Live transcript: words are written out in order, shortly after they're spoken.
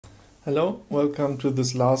Hello, welcome to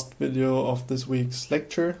this last video of this week's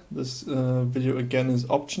lecture. This video again is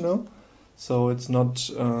optional, so it's not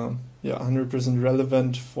 100%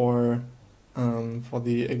 relevant for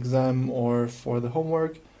the exam or for the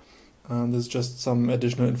homework. This is just some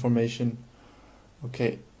additional information.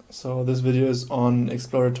 Okay, so this video is on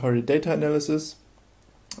exploratory data analysis,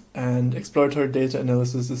 and exploratory data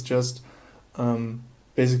analysis is just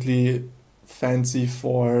basically fancy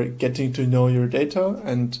for getting to know your data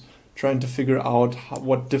and trying to figure out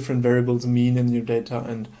what different variables mean in your data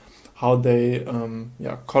and how they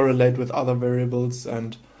correlate with other variables,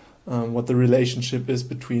 and what the relationship is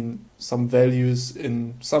between some values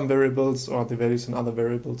in some variables or the values in other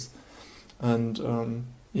variables. And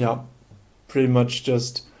pretty much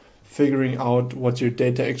just figuring out what your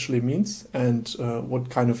data actually means and what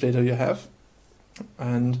kind of data you have.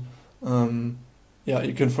 And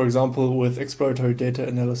you can, for example, with exploratory data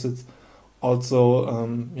analysis,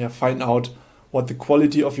 also find out what the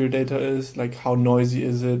quality of your data is, like how noisy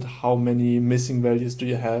is it, how many missing values do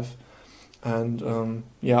you have. And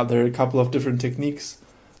there are a couple of different techniques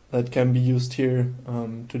that can be used here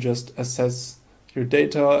to just assess your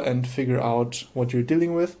data and figure out what you're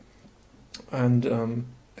dealing with. And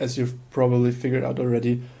as you've probably figured out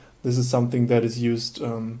already, this is something that is used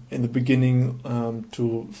in the beginning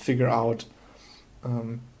to figure out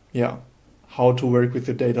how to work with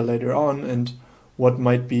the data later on and what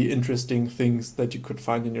might be interesting things that you could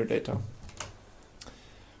find in your data.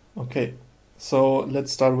 Okay, so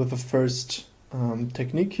let's start with the first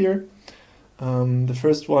technique here. The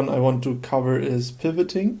first one I want to cover is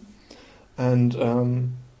pivoting.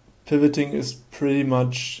 And pivoting is pretty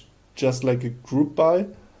much just like a group by.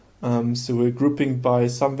 So we're grouping by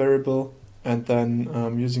some variable and then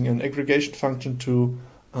using an aggregation function to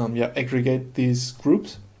aggregate these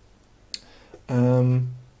groups.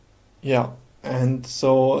 And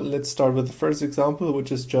so let's start with the first example,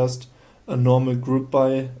 which is just a normal group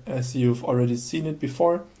by, as you've already seen it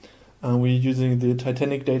before. We're using the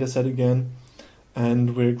Titanic dataset again,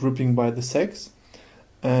 and we're grouping by the sex,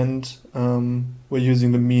 and we're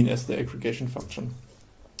using the mean as the aggregation function.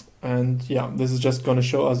 And this is just going to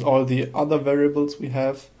show us all the other variables we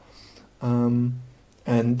have,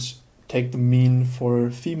 and take the mean for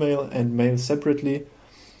female and male separately,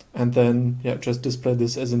 and then just display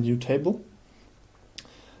this as a new table.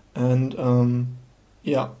 And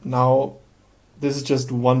now this is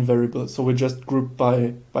just one variable, so we just group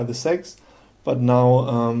by the sex. But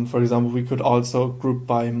now, for example, we could also group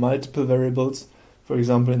by multiple variables. For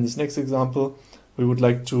example, in this next example, we would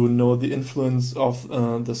like to know the influence of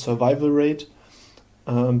the survival rate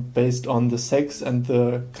based on the sex and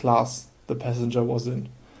the class the passenger was in.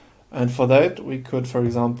 And for that, we could, for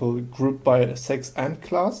example, group by sex and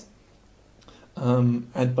class.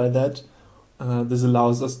 And by that, this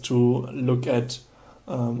allows us to look at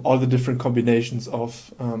all the different combinations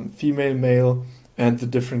of female, male, and the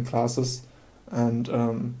different classes. And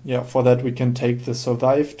for that, we can take the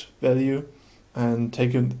survived value and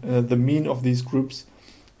take the mean of these groups.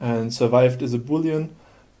 And survived is a Boolean,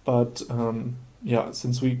 but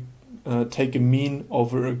since we take a mean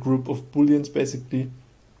over a group of Booleans, basically,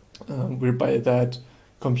 we're by that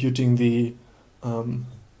computing the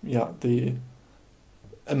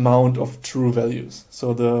amount of true values,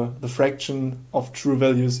 so the fraction of true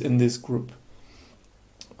values in this group.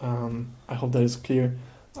 I hope that is clear.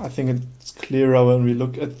 I think it's clearer when we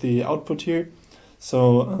look at the output here.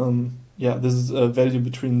 So this is a value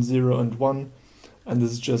between 0 and 1, and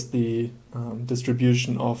this is just the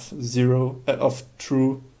distribution of of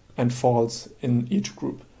true and false in each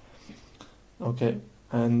group. Okay.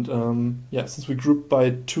 And since we group by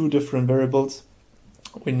two different variables,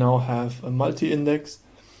 we now have a multi-index.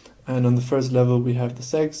 And on the first level, we have the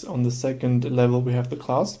sex. On the second level, we have the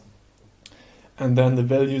class. And then the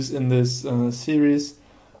values in this series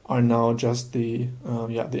are now just the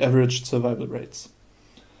average survival rates.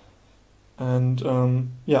 And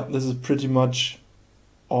this is pretty much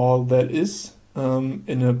all that is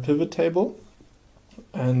in a pivot table.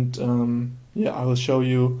 And I will show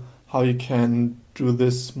you how you can do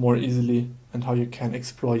this more easily and how you can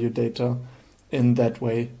explore your data in that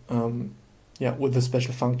way, with a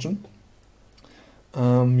special function.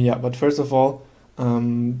 But first of all,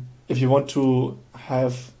 if you want to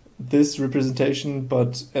have this representation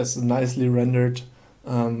but as a nicely rendered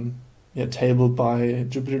table by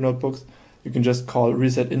Jupyter Notebooks, you can just call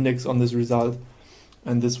reset index on this result,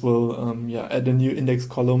 and this will add a new index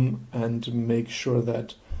column and make sure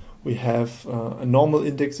that we have a normal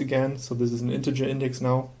index again. So this is an integer index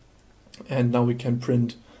now, and now we can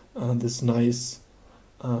print this nice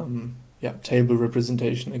table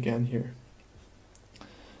representation again here.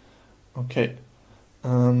 Okay.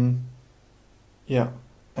 Yeah,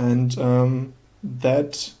 and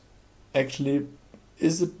that actually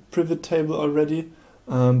is a pivot table already,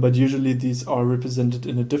 but usually these are represented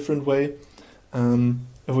in a different way.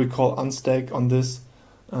 If we call unstack on this,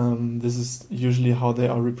 this is usually how they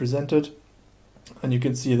are represented, and you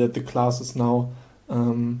can see that the class is now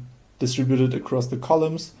distributed across the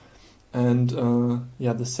columns, and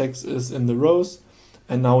yeah, the sex is in the rows,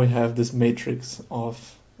 and now we have this matrix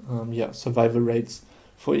of yeah, survival rates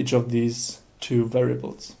for each of these two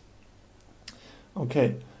variables.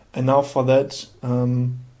 Okay, and now for that,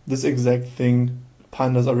 this exact thing,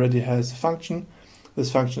 Pandas already has a function.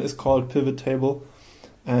 This function is called pivot table,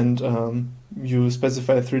 and you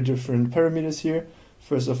specify 3 different parameters here.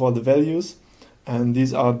 First of all, the values, and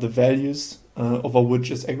these are the values over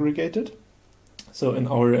which is aggregated. So in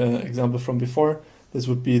our example from before, this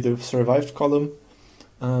would be the survived column.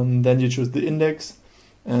 Then you choose the index,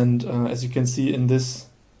 and as you can see in this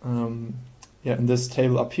yeah, in this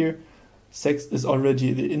table up here, sex is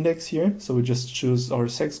already the index here, so we just choose our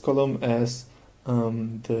sex column as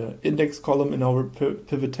the index column in our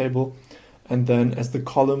pivot table, and then as the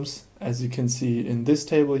columns, as you can see in this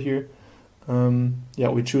table here, yeah,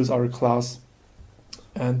 we choose our class,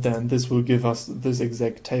 and then this will give us this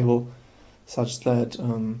exact table, such that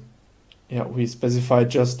yeah, we specify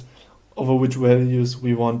just over which values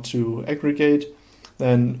we want to aggregate,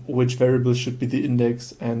 then which variable should be the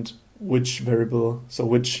index, and which variable, so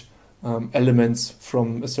which elements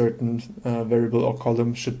from a certain variable or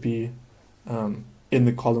column should be in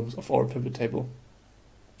the columns of our pivot table.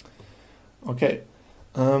 Okay,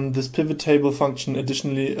 this pivot table function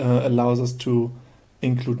additionally allows us to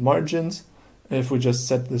include margins. If we just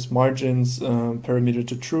set this margins parameter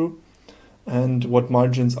to true, and what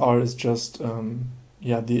margins are is just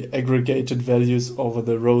yeah, the aggregated values over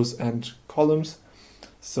the rows and columns.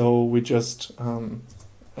 So we just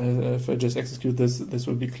if I just execute this, this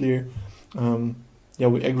will be clear. Yeah,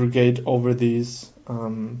 we aggregate over these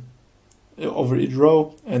over each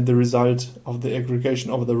row, and the result of the aggregation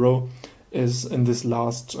over the row is in this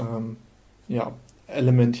last yeah,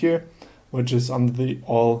 element here, which is under the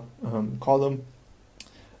all column.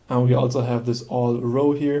 And we also have this all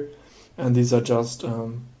row here, and these are just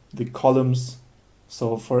the columns.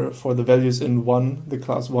 So for the values in 1, the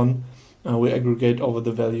class 1, we aggregate over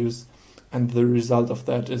the values, and the result of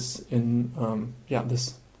that is in yeah,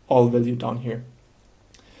 this all value down here.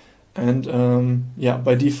 And yeah,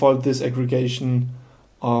 by default, this aggregation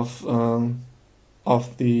of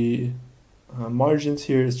the margins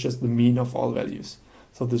here is just the mean of all values.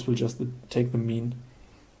 So this will just take the mean.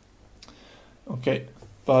 Okay,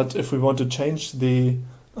 but if we want to change the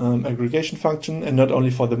aggregation function, and not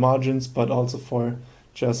only for the margins, but also for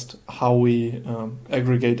just how we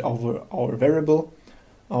aggregate over our variable,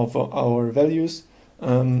 of our values,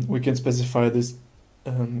 we can specify this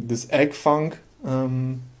this aggfunc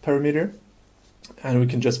parameter, and we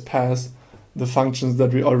can just pass the functions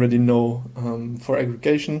that we already know for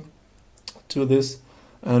aggregation to this,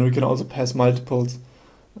 and we can also pass multiples.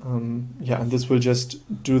 Yeah, and this will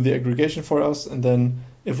just do the aggregation for us, and then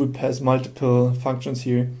if we pass multiple functions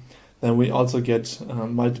here, then we also get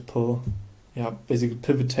multiple, yeah, basically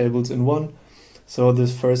pivot tables in one. So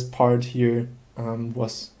this first part here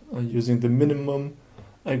was using the minimum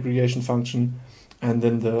aggregation function, and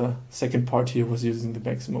then the second part here was using the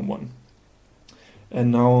maximum one.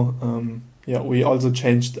 And now, yeah, we also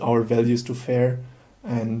changed our values to fair,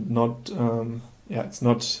 and not, yeah, it's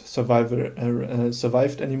not survived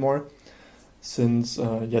anymore, since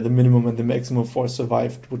yeah, the minimum and the maximum for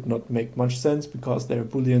survived would not make much sense because they're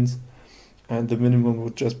booleans, and the minimum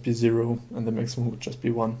would just be 0 and the maximum would just be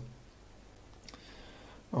 1.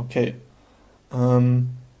 Okay,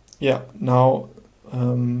 yeah, now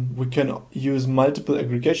we can use multiple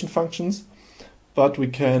aggregation functions, but we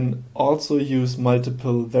can also use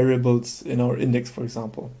multiple variables in our index, for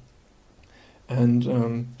example. And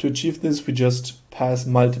to achieve this, we just pass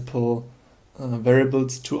multiple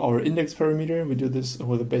variables to our index parameter. We do this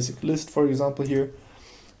with a basic list, for example, here.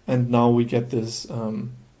 And now we get this,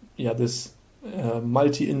 yeah, this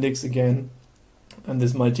multi-index again. And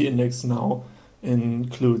this multi-index now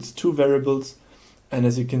includes 2 variables. And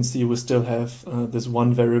as you can see, we still have this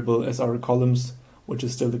one variable as our columns, which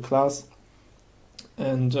is still the class.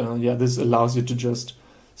 And yeah, this allows you to just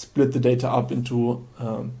split the data up into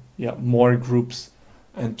yeah, more groups,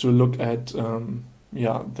 and to look at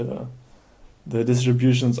yeah, the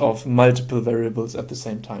distributions of multiple variables at the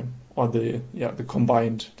same time, or the, yeah, the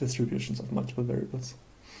combined distributions of multiple variables.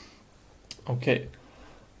 Okay,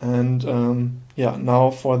 and yeah,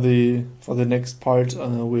 now for the next part,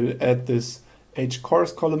 we'll add this H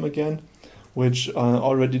course column again, which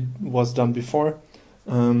already was done before.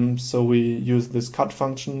 So we use this cut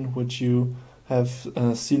function, which you have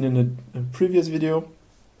seen in a previous video,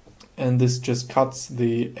 and this just cuts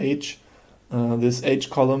the H, this H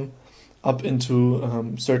column up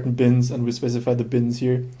into certain bins, and we specify the bins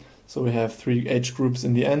here. So we have 3 H groups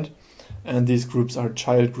in the end, and these groups are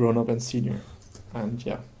child, grown up, and senior. And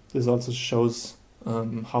yeah, this also shows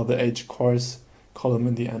how the H course column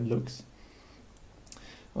in the end looks.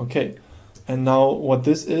 Okay, and now what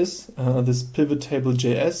this is, this pivot table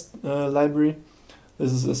JS library.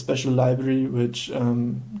 This is a special library which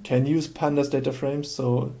can use Pandas data frames.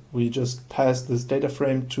 So we just pass this data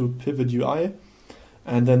frame to pivot UI,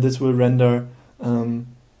 and then this will render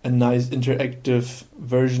a nice interactive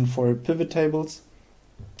version for pivot tables.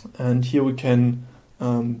 And here we can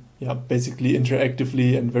basically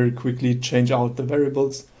interactively and very quickly change out the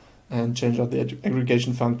variables and change out the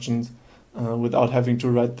aggregation functions without having to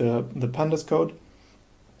write the Pandas code.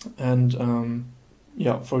 And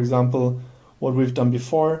for example, what we've done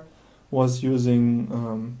before was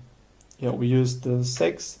using we used the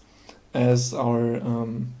sex as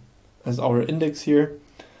our index here.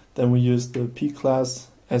 Then we used the p class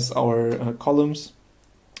as our columns,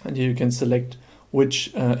 and here you can select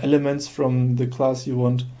which elements from the class you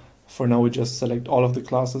want. For now, we just select all of the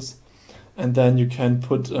classes, and then you can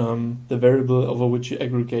put the variable over which you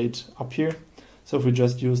aggregate up here. So if we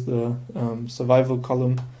just use the survival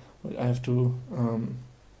column, I have to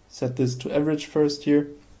set this to average first here,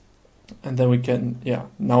 and then we can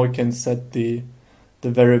now we can set the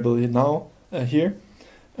variable here.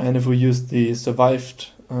 And if we use the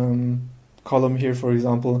survived column here, for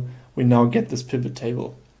example, we now get this pivot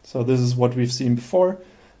table. So this is what we've seen before,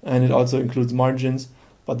 and it also includes margins,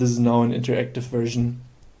 but this is now an interactive version,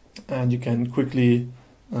 and you can quickly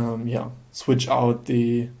switch out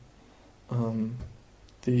the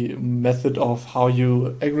method of how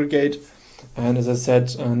you aggregate. And as I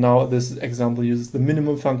said, now this example uses the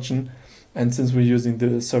minimum function, and since we're using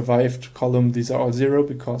the survived column, these are all 0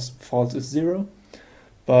 because false is 0.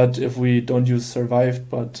 But if we don't use survived,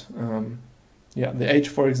 but the age,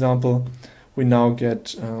 for example, we now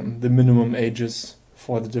get the minimum ages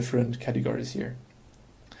for the different categories here.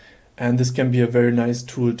 And this can be a very nice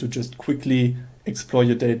tool to just quickly explore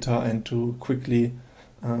your data and to quickly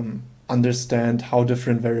understand how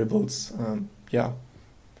different variables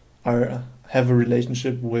have a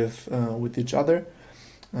relationship with each other.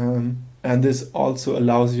 And this also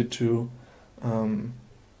allows you to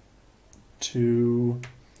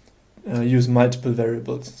use multiple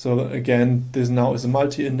variables. So again, this now is a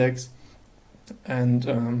multi-index, and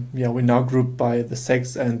we now group by the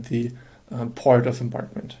sex and the port of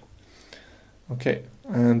embarkment. Okay,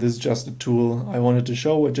 and this is just a tool I wanted to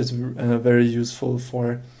show, which is very useful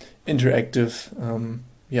for interactive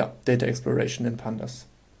data exploration in Pandas.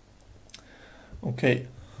 Okay,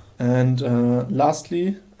 and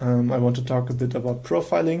lastly, I want to talk a bit about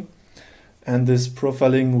profiling. And this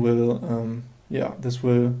profiling will, this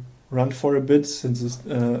will run for a bit, since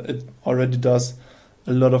it already does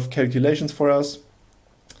a lot of calculations for us.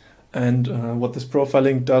 And what this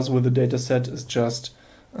profiling does with the data set is just,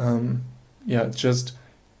 it's just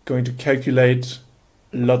going to calculate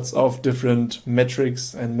lots of different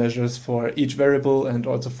metrics and measures for each variable, and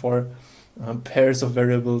also for pairs of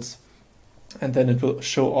variables. And then it will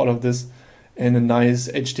show all of this in a nice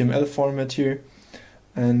HTML format here.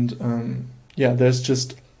 And there's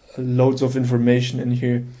just loads of information in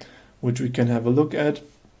here which we can have a look at.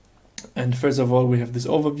 And first of all, we have this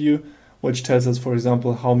overview, which tells us, for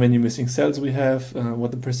example, how many missing cells we have, what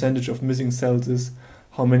the percentage of missing cells is,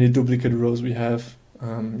 how many duplicate rows we have,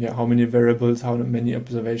 how many variables, how many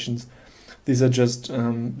observations. These are just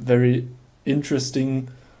very interesting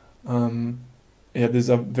these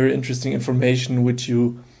are very interesting information which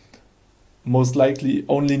you most likely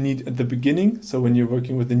only need at the beginning, so when you're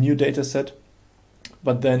working with a new data set.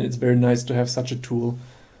 But then it's very nice to have such a tool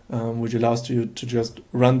which allows you to just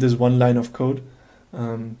run this one line of code.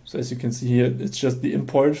 So as you can see here, it's just the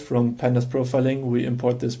import from Pandas profiling. We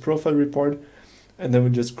import this profile report, and then we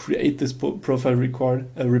just create this profile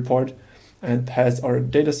report and pass our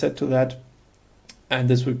data set to that. And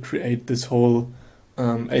this will create this whole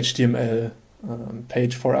HTML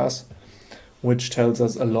page for us, which tells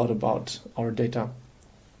us a lot about our data.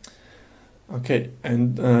 Okay,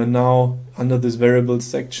 and now under this variables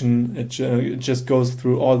section, it just goes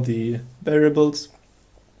through all the variables,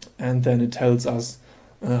 and then it tells us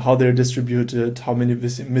how they're distributed, how many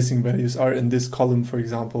missing values are in this column, for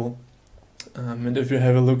example. And if you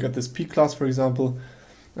have a look at this P class, for example,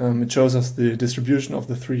 it shows us the distribution of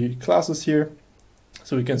the 3 classes here.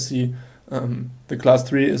 So we can see the class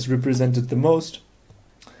 3 is represented the most.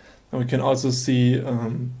 And we can also see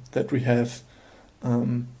that we have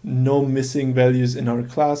no missing values in our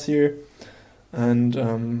class here. And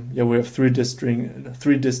yeah, we have three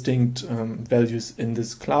distinct values in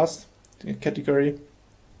this class category.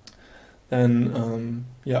 Then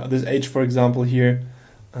yeah, this age, for example, here,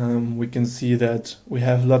 we can see that we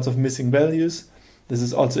have lots of missing values. This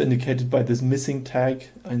is also indicated by this missing tag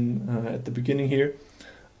at the beginning here.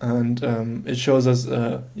 And it shows us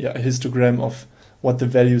yeah, a histogram of what the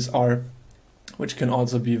values are, which can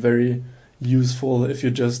also be very useful if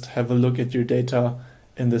you just have a look at your data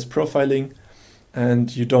in this profiling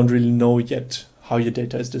and you don't really know yet how your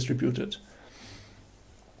data is distributed.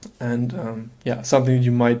 And yeah, something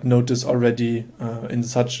you might notice already in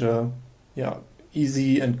such a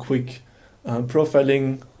easy and quick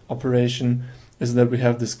profiling operation is that we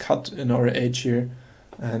have this cut in our age here.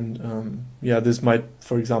 And yeah, this might,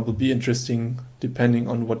 for example, be interesting depending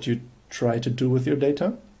on what you try to do with your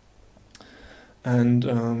data.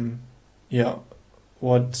 And yeah,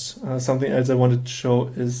 something else I wanted to show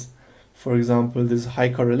is, for example, this high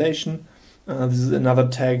correlation. This is another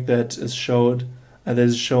tag that is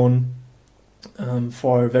shown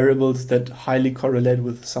for variables that highly correlate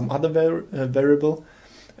with some other variable.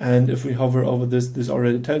 And if we hover over this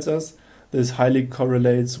already tells us this highly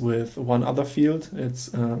correlates with one other field. It's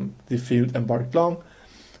the field embarked long.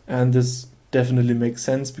 And this definitely makes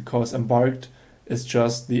sense because embarked is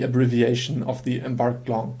just the abbreviation of the embarked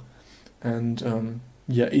long. And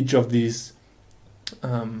yeah, each of these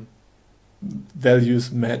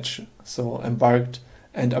values match. So embarked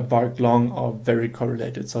and embarked long are very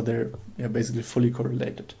correlated. So they're basically fully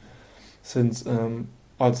correlated. Since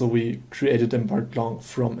also we created embarked long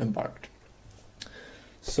from embarked.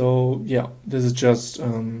 So yeah, this is just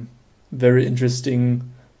very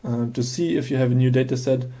interesting to see if you have a new data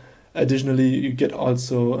set. Additionally, you get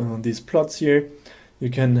also these plots here. You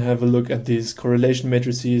can have a look at these correlation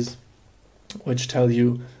matrices, which tell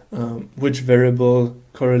you which variable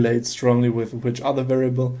correlates strongly with which other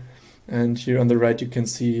variable. And here on the right, you can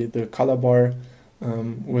see the color bar,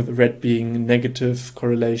 with red being negative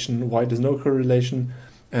correlation, white is no correlation,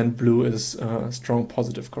 and blue is strong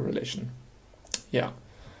positive correlation. Yeah.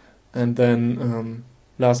 And then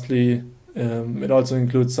lastly, it also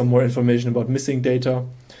includes some more information about missing data.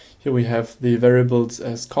 Here we have the variables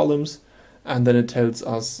as columns, and then it tells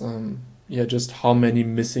us just how many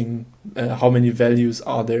values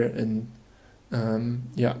are there in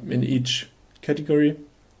each category.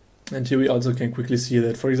 And here we also can quickly see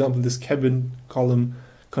that, for example, this cabin column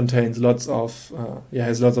contains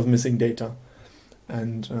has lots of missing data,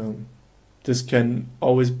 and this can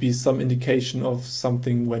always be some indication of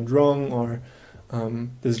something went wrong, or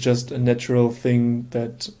there's just a natural thing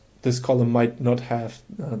that this column might not have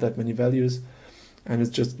that many values, and it's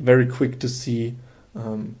just very quick to see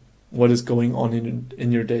what is going on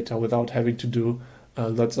in your data without having to do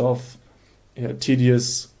lots of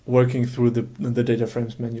tedious working through the data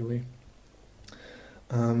frames manually.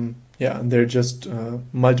 And there are just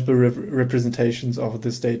multiple representations of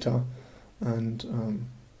this data, and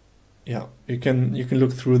you can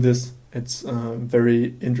look through this. It's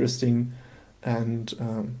very interesting and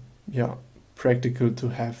practical to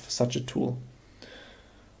have such a tool.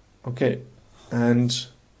 Okay, and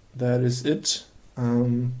that is it.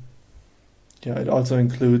 It also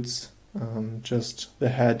includes just the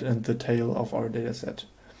head and the tail of our data set.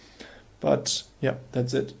 But yeah,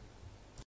 that's it.